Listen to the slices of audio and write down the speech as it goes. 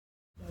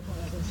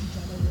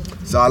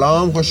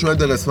سلام، خوش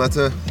اومدید به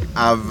قسمت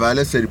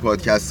اول سری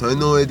پادکست های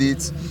نو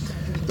ادیت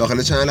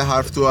داخل چنل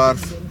حرف تو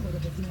حرف.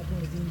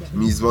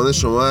 میزبان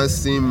شما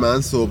هستیم،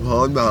 من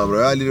صبحان به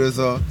همراه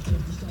علیرضا.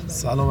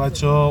 سلام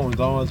بچه‌ها،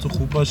 امیدوارم حالتون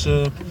خوب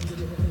باشه.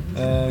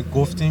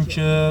 گفتیم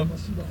که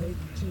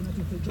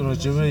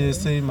راجع به یه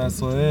سری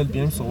مسائل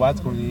بیایم صحبت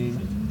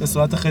کنیم به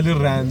صورت خیلی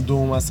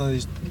رندوم، مثلا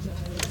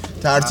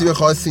ترتیب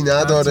خاصی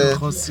نداره،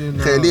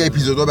 خیلی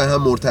اپیزودا به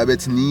هم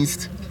مرتبط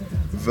نیست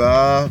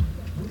و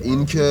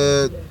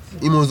اینکه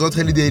این موضوعات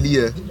خیلی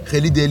دلیه،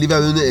 خیلی دلی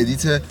و بدون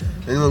ادیته،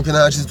 یعنی ممکنه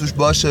هر چیزی توش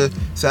باشه.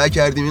 سعی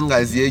کردیم این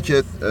قضیه‌ای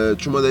که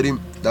چون ما داریم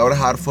درباره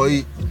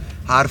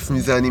حرف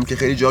میزنیم که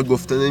خیلی جا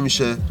گفته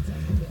نمیشه،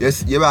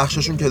 یه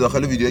بخششون که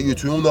داخل ویدیو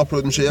یوتیوب اون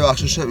آپلود میشه، یه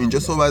بخشش هم اینجا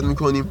صحبت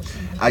میکنیم.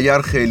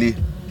 اگر خیلی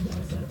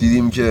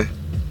دیدیم که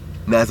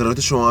نظرات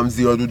شما هم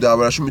زیاد بود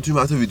درباره‌شون،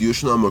 میتونیم حتی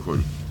ویدیوشون هم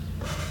بکنیم.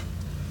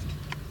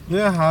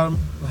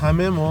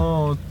 همه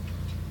ما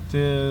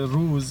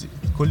روز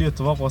کلی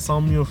اتفاق واسه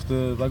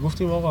میفته و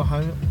گفتیم آقا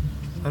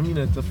همین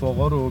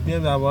اتفاقا رو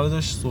بیایم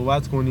درباره‌اش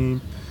صحبت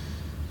کنیم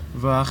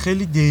و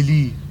خیلی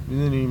دلی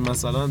میدونیم.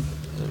 مثلا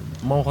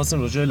ما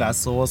خواستیم راجع به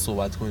لثه‌ها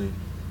صحبت کنیم،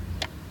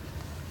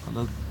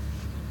 حالا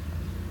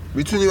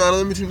میتونیم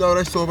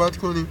درباره‌اش صحبت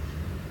کنیم.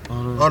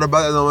 آره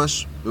بعد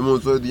ادامهش به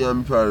موضوع دیگه هم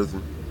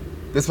میپردازیم.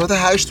 قسمت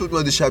 8 بود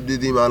ما دیشب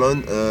دیدیم،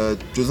 الان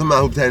جزو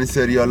محبوب ترین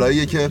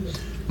سریالاییه که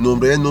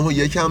نمره 9 و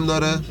 1 هم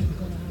داره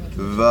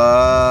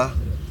و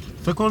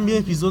فکر کنم یه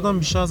اپیزود هم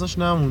بیشتر ازش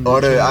نمونده.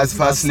 آره از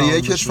فصل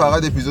 1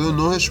 فقط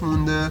اپیزود 9ش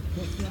مونده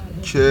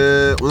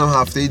که اونم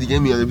هفته دیگه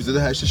میاد.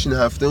 اپیزود 8ش این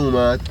هفته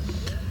اومد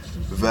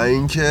و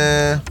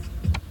اینکه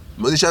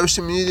ما دیشب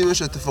داشتیم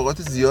می‌دیدیمش،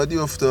 اتفاقات زیادی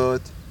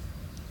افتاد.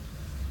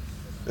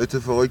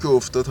 اتفاقایی که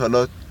افتاد،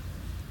 حالا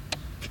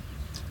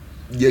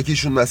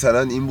یکیشون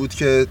مثلا این بود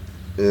که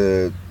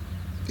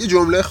یه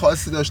جمله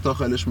خاصی داشت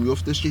داخلش،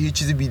 میگفتش که هیچ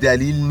چیزی بی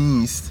دلیل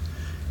نیست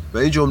و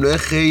این جمله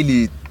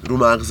خیلی رو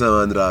مغز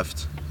من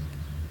رفت.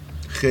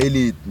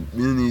 خیلی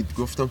میدونید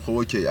گفتم خب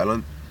اوکی،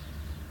 الان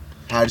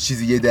هر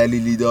چیزی یه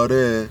دلیلی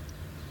داره،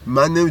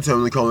 من نمیتونم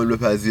اونو کامل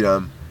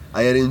بپذیرم.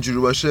 اگر اینجوری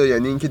باشه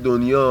یعنی اینکه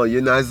دنیا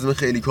یه نظم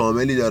خیلی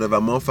کاملی داره و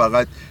ما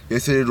فقط یه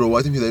سری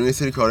رباتیم که داریم یه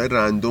سری کارهای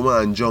رندوم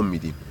انجام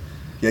میدیم،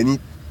 یعنی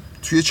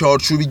توی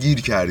چارچوبی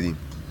گیر کردیم.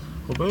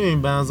 خب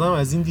ببین، به نظرم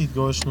از این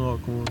دیدگاهش نگاه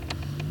کن،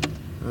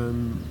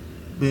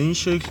 به این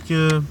شکل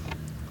که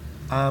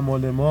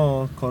اعمال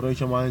ما، کارهایی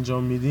که ما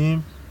انجام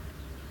میدیم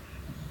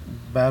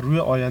بر روی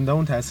آینده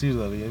اون تاثیر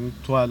داره. یعنی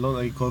تو الان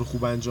اگه کار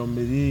خوب انجام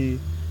بدی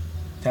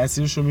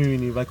تاثیرش رو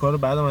میبینی و کار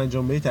بعدم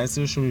انجام بدی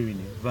تاثیرش رو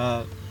میبینی و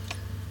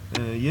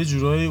یه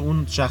جورایی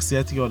اون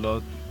شخصیتی که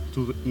حالا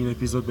تو این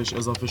اپیزود بهش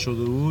اضافه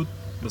شده بود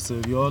به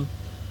سریال،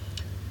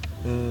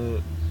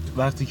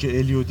 وقتی که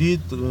الیو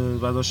دید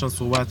و داشتن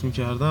صحبت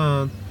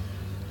میکردن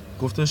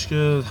گفتش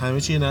که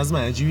همه چی یه نظم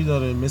عجیبی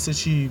داره. مثل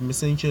چی؟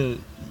 مثل اینکه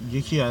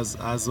یکی از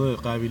اعضای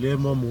قبیله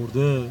ما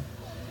مرده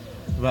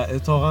و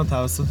اتفاقا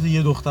توسط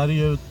یه دختر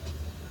یه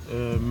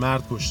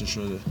مرد کشته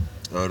شده.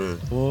 آره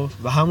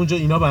و همونجا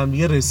اینا به هم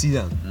دیگه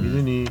رسیدن.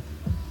 میدونی؟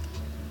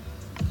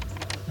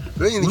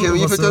 ببین که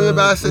میگه فکر کنم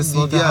بحث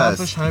دیگه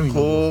است.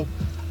 خب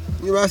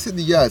این بحث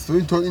دیگه است.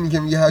 ببین تو این که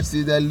میگه هر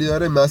چیزی دلیلی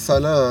داره،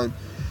 مثلا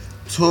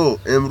تو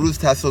امروز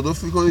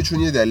تصادف میکنی چون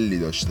یه دلیلی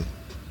داشته.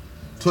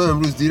 تو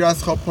امروز دیر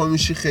از خواب پا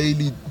میشی،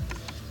 خیلی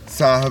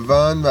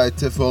سهوا و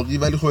اتفاقی،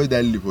 ولی خب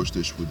دلیلی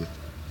پشتش بوده.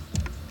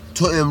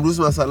 تو امروز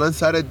مثلا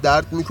سرت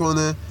درد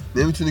میکنه،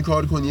 نمیتونی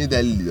کار کنی، یه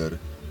دلیلی داره.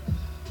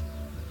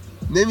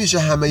 نمیشه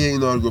همه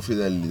اینا رو گفت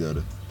دلیلی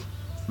داره.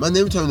 من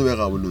نمیتونم اینو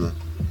بقبولونم،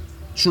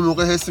 چون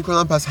موقع حس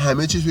میکنم پس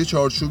همه چی توی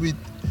چارچوبی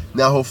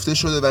نهفته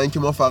شده و اینکه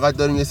ما فقط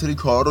داریم یه سری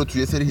کار رو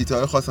توی یه سری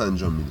هیت‌های خاص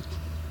انجام میدیم.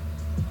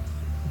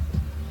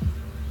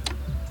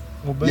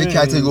 یه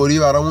کاتگوری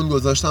برامون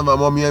گذاشتن و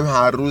ما میایم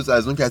هر روز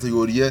از اون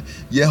کاتگوری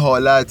یه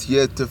حالت،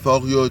 یه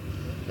اتفاقی رو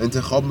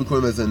انتخاب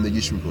میکنیم و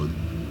زندگیش میکنیم.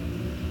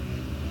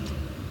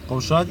 خب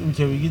شاید این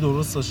که بگی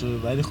درست باشه،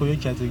 ولی خب یه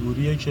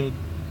کاتگوریه که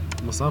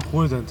مثلا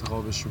خودت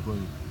انتخابش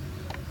میکنی.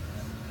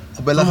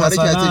 خب بالاخره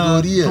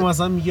کاتگوریه. تو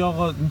مثلا میگی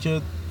آقا این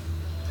که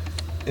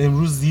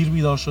امروز دیر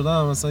بیدار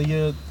شدم مثلا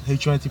یه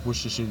حکمتی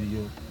پشتشه دیگه.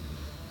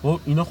 خب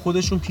اینا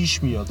خودشون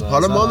پیش میاد.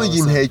 حالا ما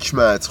میگیم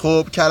حکمت،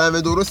 خب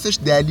کلمه درستش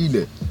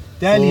دلیله.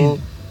 دلیل.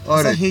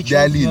 آره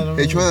دلیل.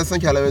 حکمت اصلا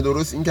کلمه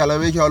درست این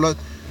کلمه‌ای که حالا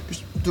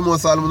تو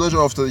مسلمان‌ها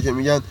جا افتاده که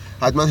میگن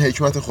حتما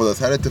حکمت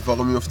خداست، هر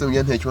اتفاقی میفته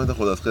میگن حکمت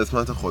خداست،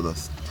 قسمت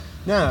خداست.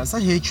 نه اصلا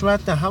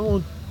حکمت نه،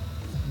 همون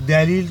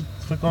دلیل.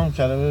 فکر کنم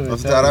کلمه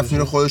بهتره. طرف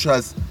میره خودش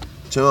از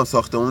چه می‌دونم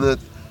ساختمون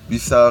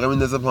 20 طبقه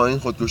میندازه پایین،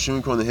 خودکشی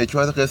میکنه،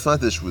 حکمت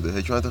قسمتش بوده،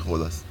 حکمت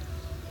خداست.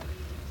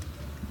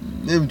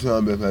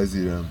 نمیتونم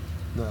بپذیرم.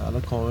 نه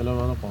الان کاملا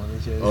منو قانع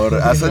کردی.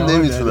 آره اصلا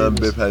نمیتونم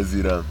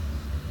بپذیرم.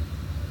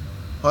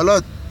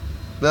 حالا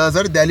به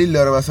نظر دلیل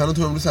داره؟ مثلا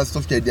تو امروز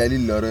تصادف کردی،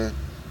 دلیل داره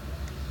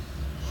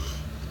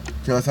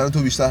که مثلا تو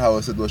بیشتر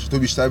حواست باشه، تو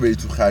بیشتر بری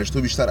تو خرج،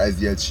 تو بیشتر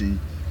اذیت شی؟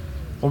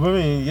 خب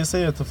ببین یه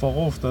سری اتفاق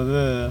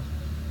افتاده.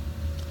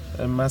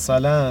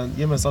 مثلا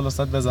یه مثال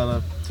واسط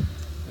بزنم،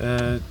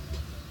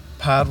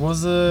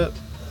 پرواز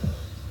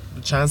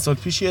چند سال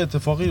پیش یه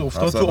اتفاقی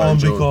افتاد تو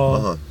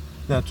آمریکا.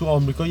 نه تو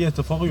آمریکا یه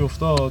اتفاقی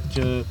افتاد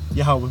که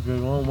یه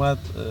هواپیما اومد،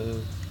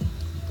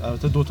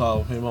 البته 2 تا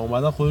هواپیما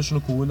اومدن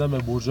خودشونو کوبوندن به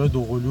برجای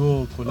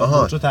دوقلو و کلا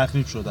برجا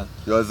تخریب شدن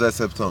 11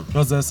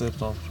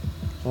 سپتامبر.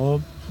 خب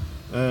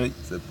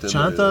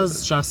چند تا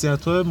از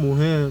شخصیت‌های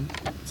مهم،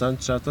 مثلا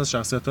چند تا از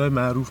شخصیت‌های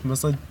معروف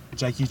مثلا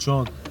جکی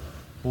چان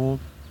خب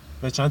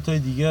و چند تا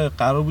دیگه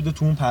قرار بوده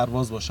تو اون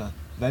پرواز باشن،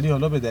 ولی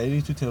حالا به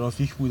دلیلی تو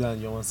ترافیک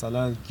بودن یا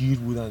مثلا گیر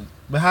بودن،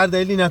 به هر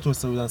دلیلی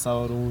نتونسته بودن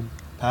سوار اون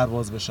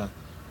پرواز بشن.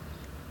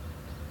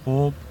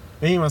 خب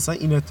ببین مثلا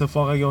این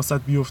اتفاق اگه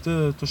واسط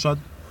بیفته تو شاید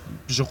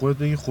پیش خودت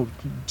بگی خب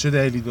چه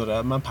دلیلی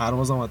داره، من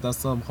پروازم از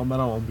دست دادم میخوام برم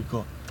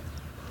آمریکا.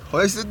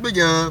 خواهشت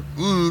بگم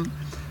این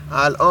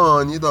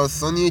الان یه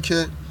داستانیه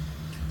که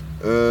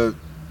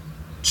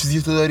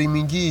چیزی تو داری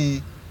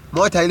میگی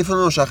ما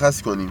تکلیفمون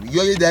مشخص کنیم،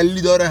 یا یه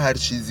دلیلی داره هر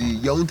چیزی،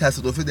 یا اون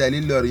تصادف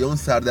دلیل داره، یا اون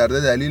سردرده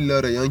دلیل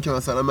داره، یا اینکه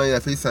مثلا من یه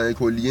دفعه سنه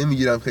کلیه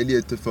میگیرم خیلی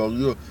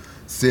اتفاقی و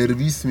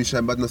سرویس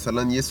میشم، بعد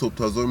مثلا یه صبح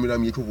تا ظهر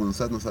میرم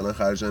 1.5 مثلا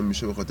خرجم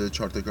میشه به خاطر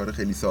 4 تا کار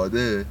خیلی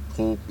ساده.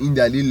 خب این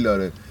دلیل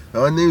داره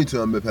و من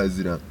نمیتونم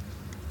بپذیرم.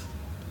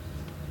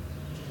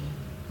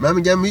 من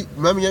میگم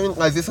این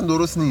قضیه اصلا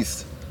درست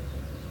نیست،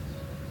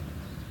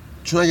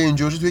 چون اگه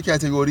اینجوری توی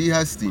کاتگوری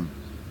هستیم،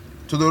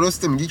 تو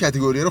درسته میگی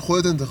کاتگوری رو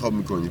خودت انتخاب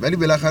میکنی ولی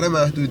بالاخره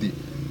محدودی.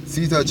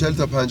 30 تا 40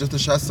 تا 50 تا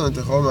 60 تا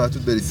انتخاب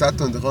محدود داری، 100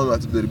 تا انتخاب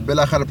محدود داری،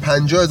 بالاخره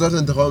 50,000 تا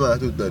انتخاب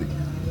محدود داری.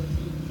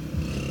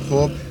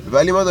 خب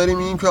ولی ما داریم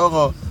میگیم که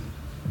آقا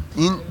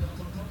این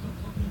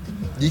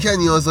یکی از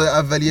نیازهای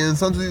اولیه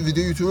انسان. توی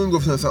ویدیو یوتیوب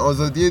گفتن مثلا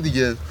آزادیه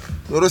دیگه،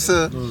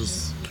 درسته؟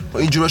 درست.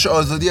 اینجوری باشه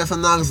آزادی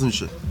اصلا نقض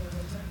میشه.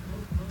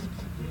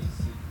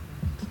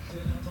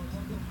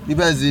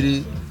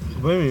 میپذیری؟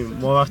 ببین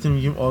ما وقتی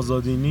میگیم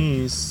آزادی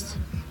نیست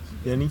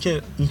یعنی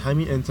که این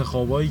همین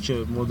انتخابایی که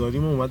ما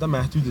داریم اومدن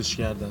محدودش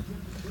کردن.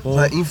 خب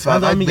این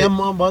فقط میگم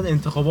ما باید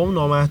انتخابامون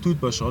نامحدود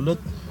باشه. حالا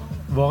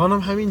واقعا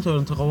هم همینطور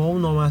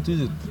انتخابامون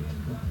نامحدوده.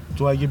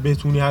 تو اگه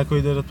بتونی هر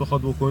کاری دلت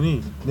بخواد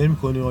بکنی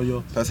نمی‌کنی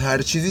آیا؟ پس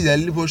هر چیزی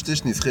دلیلی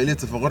پشتش نیست. خیلی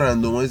اتفاقا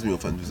رندومایز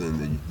میافتن تو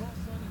زندگی.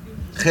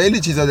 خیلی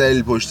چیزا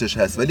دلیل پشتش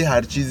هست ولی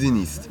هر چیزی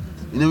نیست.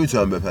 اینو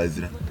میتونم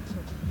بپذیرم.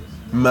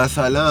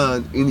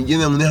 مثلا این یه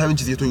نمونه همین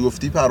چیزی که تو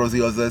گفتی، پرواز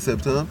 11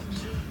 سپتامبر،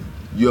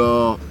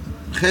 یا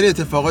خیلی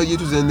اتفاقایی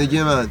تو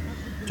زندگی من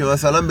که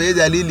مثلا به یه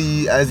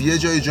دلیلی از یه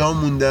جای جا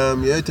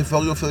موندم یا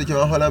اتفاقی افتاده که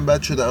من حالم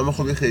بد شده، اما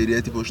خب یه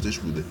خیریتی پشتش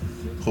بوده.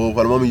 خب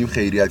حالا ما میگیم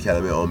خیریت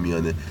کلمه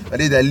عامیانه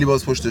ولی دلیلی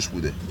باز پشتش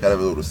بوده،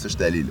 کلمه درستش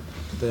دلیله.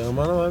 دقیقاً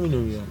منم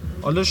همینو میگم.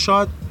 حالا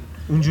شاید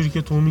اونجوری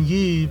که تو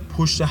میگی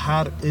پشت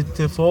هر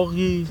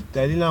اتفاقی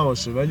دلیل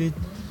نباشه، ولی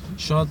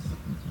شاید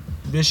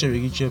بشه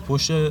بگی که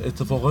پشت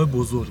اتفاقای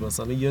بزرگ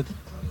مثلا یه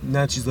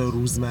نه چیزای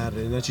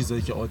روزمره، نه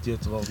چیزایی که عادی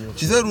اتفاق میفته.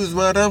 چیزای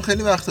روزمره هم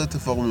خیلی وقت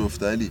اتفاق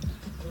میفته علی.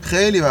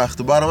 خیلی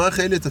وقت برای من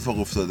خیلی اتفاق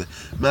افتاده.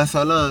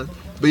 مثلا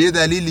به یه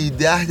دلیلی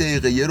 10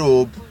 دقیقه یه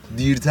رو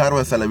دیرتر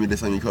مثلا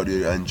میرسم یه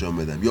کاری رو انجام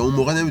بدم یا اون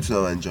موقع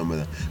نمیتونم انجام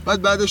بدم،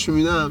 بعدش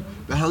میبینم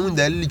به همون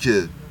دلیلی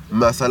که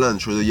مثلا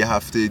شده یه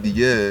هفته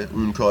دیگه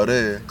اون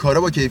کاره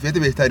با کیفیت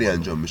بهتری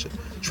انجام میشه،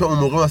 چون اون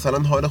موقع مثلا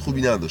حال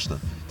خوبی نداشتم،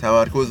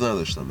 تمرکز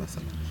نداشتم.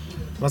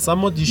 مثلا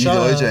ما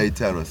دیشب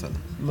جدیدتر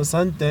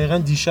مثلا دقیقاً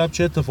دیشب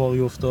چه اتفاقی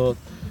افتاد؟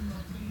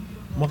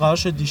 ما قرار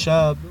شد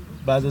دیشب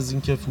بعد از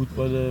اینکه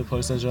فوتبال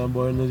پاریس سن ژرمن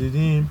بایرن رو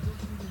دیدیم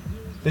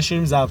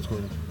بشینیم ضبط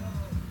کنیم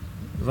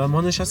و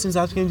ما نشستیم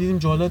ضبط کنیم، دیدیم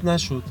جالب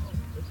نشد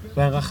و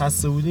انقدر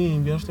خسته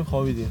بودیم گرفتیم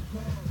خوابیدیم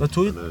و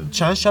تو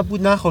چند شب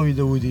بود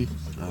نخوابیده بودی.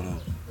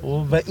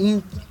 و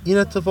این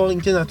اتفاق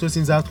این که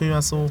نتونستیم ضبط کنیم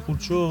اصلا خورد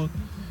شد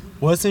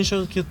باعث این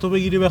شد که تو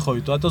بگیری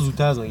بخوابی. تو حتی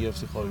زودتر از من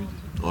گرفتی خوابیدی.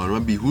 آره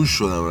من بیهوش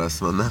شدم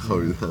رسما،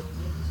 نخوابیدم.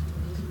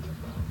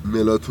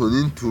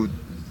 ملاتونین تو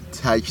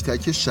تک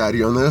تک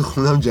شریان‌های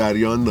خونم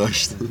جریان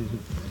داشت.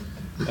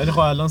 ولی خب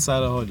الان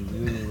سر حالی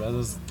میدونی بعد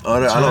از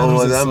آره الان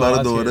اومدم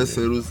برای دوباره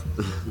 3 روز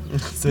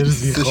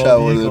 3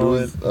 شبانه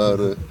روز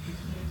آره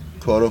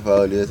کار و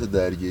فعالیت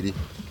درگیری.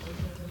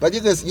 بعد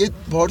یه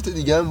پارت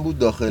دیگه هم بود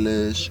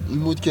داخلش، این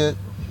بود که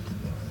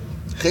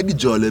خیلی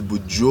جالب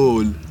بود.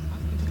 جول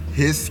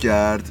حس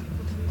کرد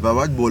و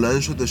بعد بلند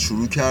شد و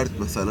شروع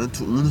کرد مثلا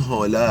تو اون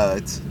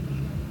حالت.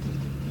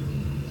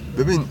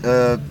 ببین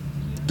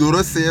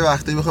درسته یه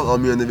وقتی میخوام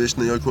عامیانه بهش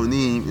نگاه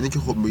کنیم اینه که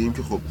خب بگیم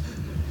که خب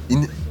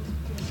این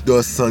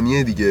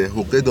داستانیه دیگه،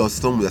 حقه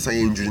داستان بود، اصلا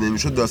اینجوری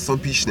نمیشد داستان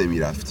پیش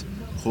نمیرفت.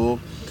 خب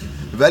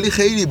ولی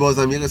خیلی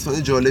بازم یه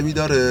قسمت جالبی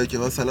داره که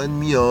مثلا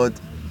میاد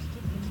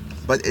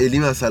بعد الی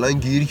مثلا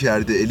گیر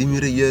کرده، الی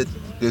میره یه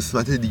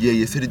قسمت دیگه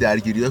یه سری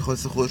درگیری‌های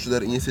خاص خودشو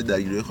داره، این یه سری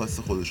درگیری‌های خاص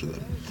خودشو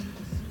داره.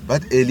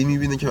 بعد الی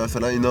میبینه که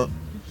مثلا اینا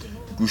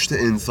گوشت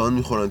انسان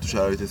میخورن تو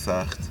شرایط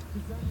سخت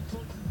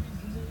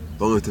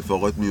و اون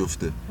اتفاقات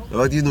میفته. و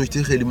بعد یه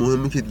نکته خیلی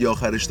مهمی که دیگه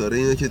آخرش داره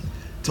اینه که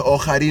تا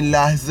آخرین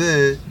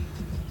لحظه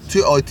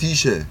توی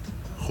آتیشه.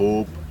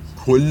 خب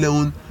کل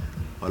اون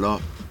حالا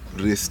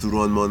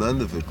رستوران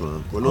ماننده فکر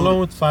کنم، کل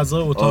اون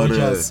فضای اتاقی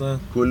که هستن،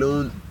 کل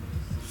اون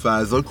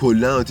فضا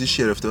کلا آتیش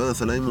گرفته و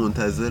مثلا این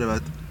منتظره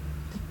بعد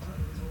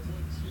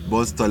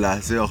باز تا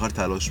لحظه آخر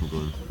تلاش میکنه.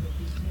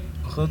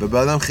 و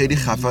بعدم خیلی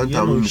خفن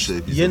تموم میشه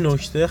اپیزود. یه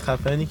نکته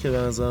خفنی که به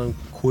نظرم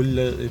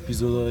کل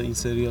اپیزودا این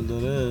سریال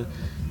داره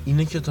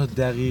اینه که تا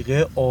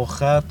دقیقه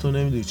آخر تو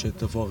نمیدونی چه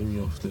اتفاقی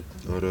میفته.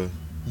 آره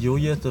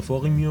یه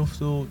اتفاقی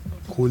میفته و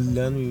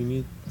کلا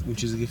میبینی اون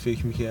چیزی که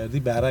فکر میکردی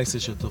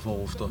برعکسش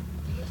اتفاق افتاد.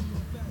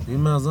 این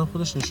منظرم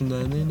خودش نشون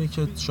دهنده اینه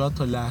که شاید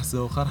تا لحظه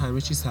آخر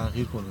همه چیز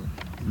تغییر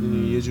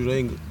کنه. یه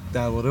جورایی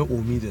درباره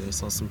امید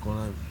احساس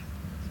میکنم.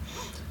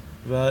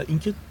 و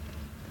اینکه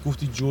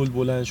گفتی جول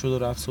بلند شد و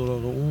رفت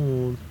سراغ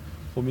اون،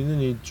 خب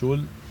میدونی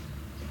جول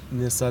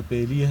نسبت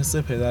به الی حس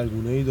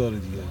پدرگونه‌ای داره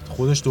دیگه.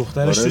 خودش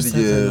دخترش تو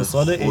سن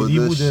سال الی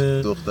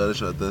بوده،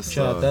 دخترش از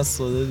دست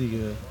داده دیگه.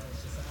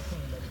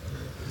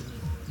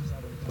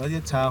 بعد یه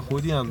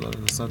تعهدی هم داره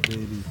نسبت به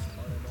الی.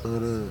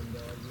 آره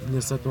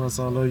نسبت به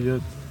مثلا یه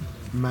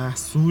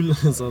محصول،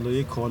 مثلا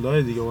یه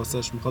کالای دیگه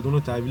واسش میخواد اونو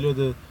تحویل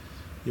بده.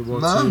 یه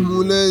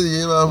محموله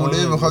دیگه،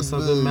 محموله میخواد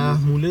بده.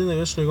 محموله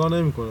نگاش نگاه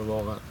نمیکنه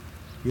واقعا.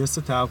 یه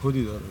سه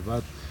تعهدی داره.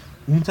 بعد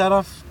اون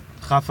طرف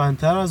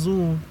خفن‌تر از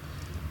اون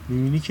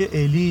میبینی که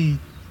الی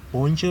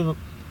با اینکه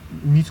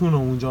میتونه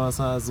اونجا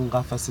مثلا از اون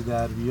قفسه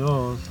در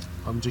بیاد،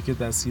 همونجا که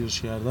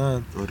دستگیرش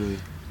کردن، آره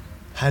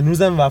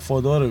هنوزم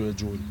وفاداره به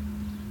جول.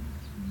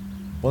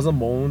 بازم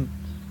با اون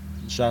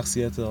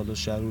شخصیت حالا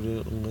شرور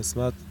اون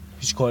قسمت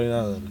هیچ کاری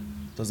نداره.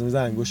 تازه میزه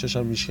انگشتش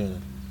هم میشکنه.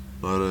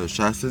 آره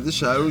شخصیت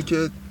شرور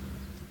که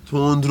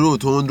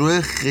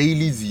تندرو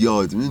خیلی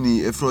زیاد،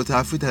 میدونی افراط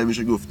تفریط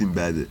همیشه گفتیم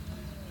بده.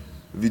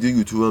 ویدیو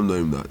یوتیوب هم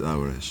داریم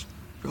دربارش.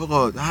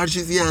 آقا هر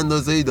چیزی یه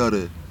اندازه‌ای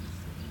داره.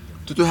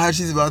 تو هر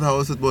چیزی باید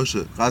حواست باشه.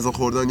 غذا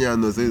خوردن یه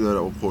اندازه‌ای داره،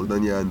 آب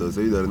خوردن یه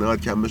اندازه‌ای داره، نه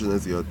باید کم بشه نه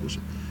زیاد بشه.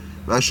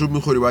 مشروب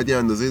می‌خوری باید یه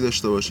اندازه‌ای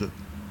داشته باشه.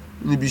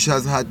 یعنی بیش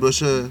از حد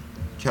باشه،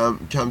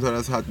 کمتر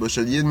از حد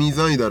باشه. یه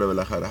میزانی داره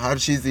بالاخره. هر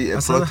چیزی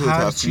افراط و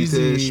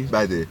تفریطش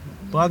بده.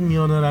 باید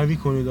میانه روی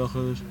کنی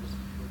داخلش.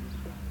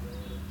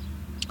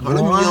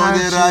 حالا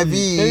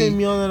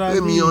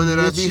میانه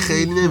روی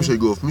خیلی نمیشه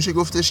گفت. میشه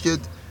گفتش که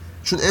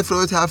چون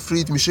افراط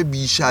تفریط میشه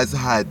بیش از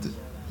حد.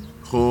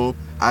 خب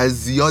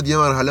از زیاد یه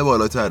مرحله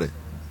بالاتره.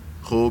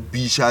 خب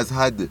بیش از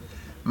حد.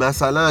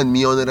 مثلا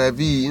میانه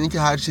روی اینه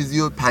که هر چیزی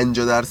رو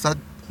 50%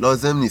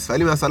 لازم نیست،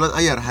 ولی مثلا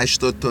اگر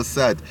 80 تا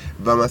 100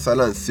 و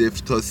مثلا 0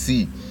 تا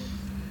 30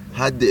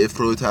 حد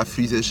افراط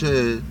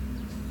تفریطشه،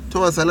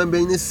 تو مثلا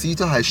بین 30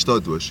 تا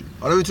 80 باشی.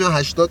 حالا میتونه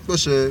 80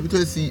 باشه،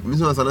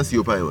 میتونه مثلا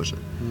 35 باشه،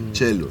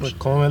 40 باشه.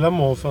 کاملا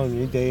موافقم.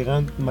 یعنی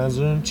دقیقاً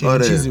منظورم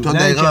آره. چیزی بود. تو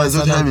دقیقاً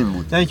منظور همین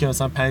بود. نه اینکه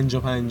مثلا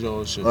 50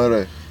 باشه.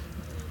 آره.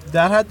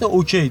 در حد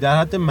اوکی،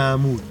 در حد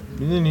معمول.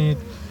 میدونید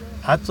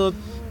حتی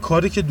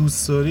کاری که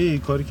دوست داری،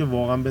 کاری که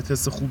واقعا به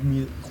تست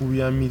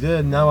خوبی هم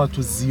میده، نباید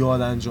تو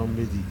زیاد انجام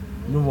بدی.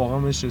 اینو واقعا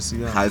بهش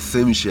رسیدم.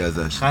 خسته میشی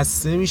ازش.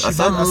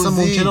 اصلا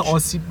ممکنه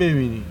آسیب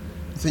ببینی.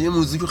 مثلا یه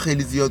موزیکو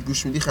خیلی زیاد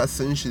گوش میدی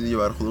خسته میشی دیگه.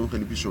 برای خودمون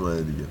خیلی پیش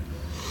اومده دیگه.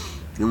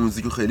 یه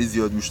موزیکو خیلی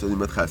زیاد گوش دادیم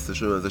بعد خسته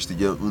شدیم ازش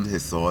دیگه، اون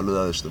حس و حالو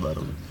نداشته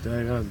برامون.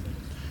 دقیقاً.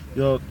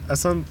 یا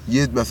اصلا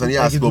مثلا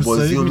یه اسباب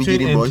بازی رو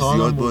میگیریم باهاش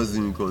زیاد بازی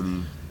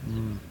میکنیم.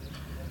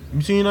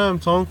 میتونی اینو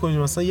امتحان کنی.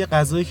 مثلا یه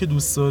غذایی که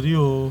دوست داری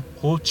و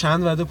خب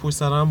چند وعده پشت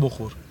سر هم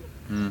بخور.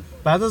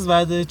 بعد از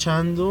وعده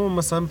چندم،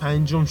 مثلا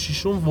پنجم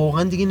ششم،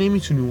 واقعا دیگه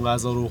نمیتونی اون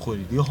غذا رو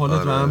بخوری دیگه.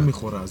 حالت به هم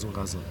میخوره از اون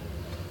غذا.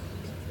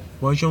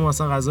 با اینکه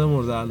مثلا غذای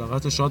مورد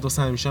علاقت شاید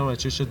واسه همیشه هم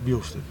بچه‌شت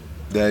بیفته.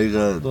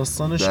 دقیقاً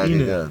داستانش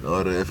اینه.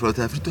 آره افراط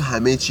تفریط تو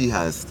همه چی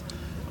هست.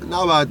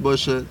 نباید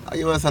باشه.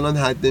 اگه مثلا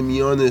حد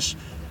میانش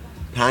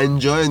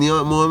 50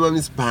 مهم هم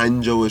نیست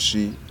 50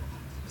 باشی،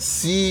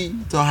 30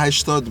 تا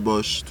 80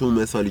 باش. تو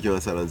مثالی که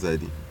مثلا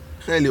زدیم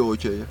خیلی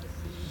اوکیه.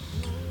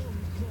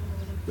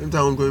 بریم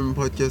تمام کنیم این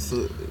پادکست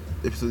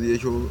اپیزود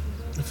 1 رو.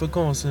 فکر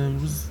کنم واسه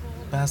امروز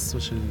بس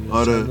باشه دیگه.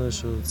 آره. چند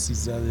شد؟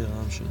 13 دقیقه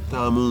هم شد.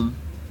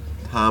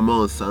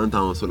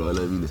 تماس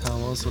العالمینه.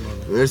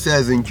 مرسی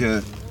از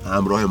اینکه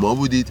همراه ما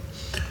بودید.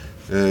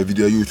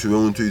 ویدیو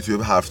یوتیوبمون تو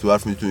یوتیوب حرف تو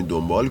حرف میتونید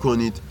دنبال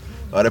کنید.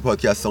 برای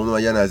پادکستمون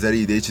اگر نظر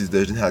ایده چیز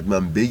داشتین حتما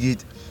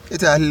بگید. یه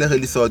تحلیل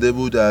خیلی ساده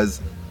بود از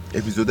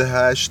اپیزود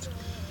 8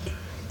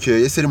 که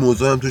یه سری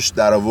موضوع هم توش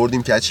در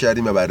آوردیم، کچ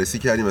کردیم و بررسی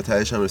کردیم و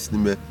تهش هم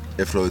رسیدیم به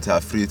افراط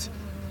تفریط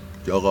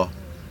که آقا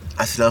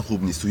اصلا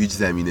خوب نیست تو هیچ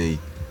زمینه‌ای.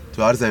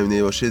 تو هر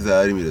زمینه‌ای باشه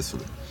ضرری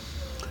میرسونه.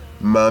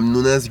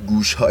 ممنون از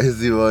گوش‌های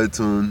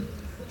زیباتون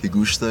که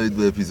گوش دادید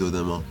به اپیزود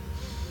ما.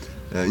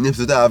 این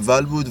اپیزود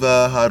اول بود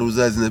و هر روز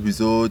از این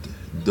اپیزود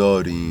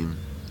داریم.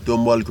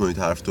 دنبال کنید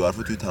حرف تو حرف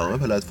توی تمام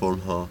پلتفرم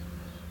ها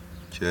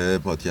که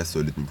پادکست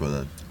تولید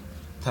میکنن.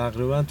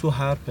 تقریبا تو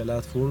هر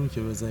پلتفرمی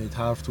که بزنید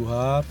حرف تو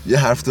حرف، یه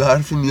حرف تو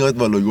حرفی میاد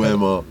با لوگو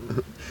ما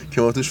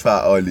که ما توش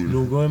فعالیم.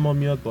 لوگو ما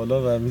میاد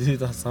بالا و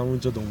میتونید از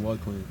همونجا دنبال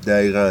کنید.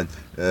 دقیقاً.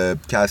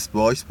 کست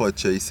باکس،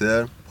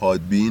 پادچیسر،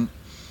 پادبین،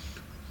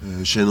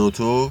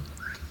 شنوتو،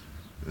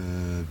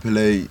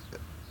 پلیر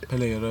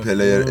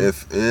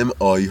اف ام،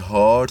 آی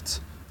هارت،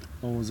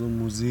 آمازون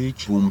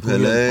موزیک، بوم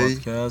پلی،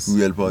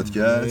 گوگل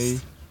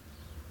پادکست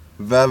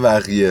و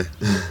بقیه.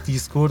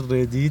 دیسکورد،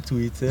 ردی،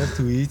 توییتر،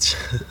 توییچ.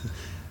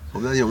 خب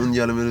نه اون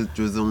یالا میره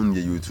جزء اون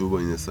یه یوتیوب و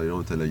اینستاگرام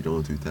و تلگرام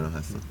و توییتر هم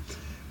هستن.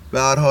 به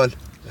هر حال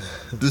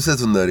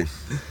دوستتون داریم.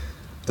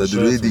 تا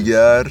درود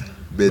دیگر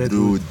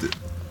بدرود.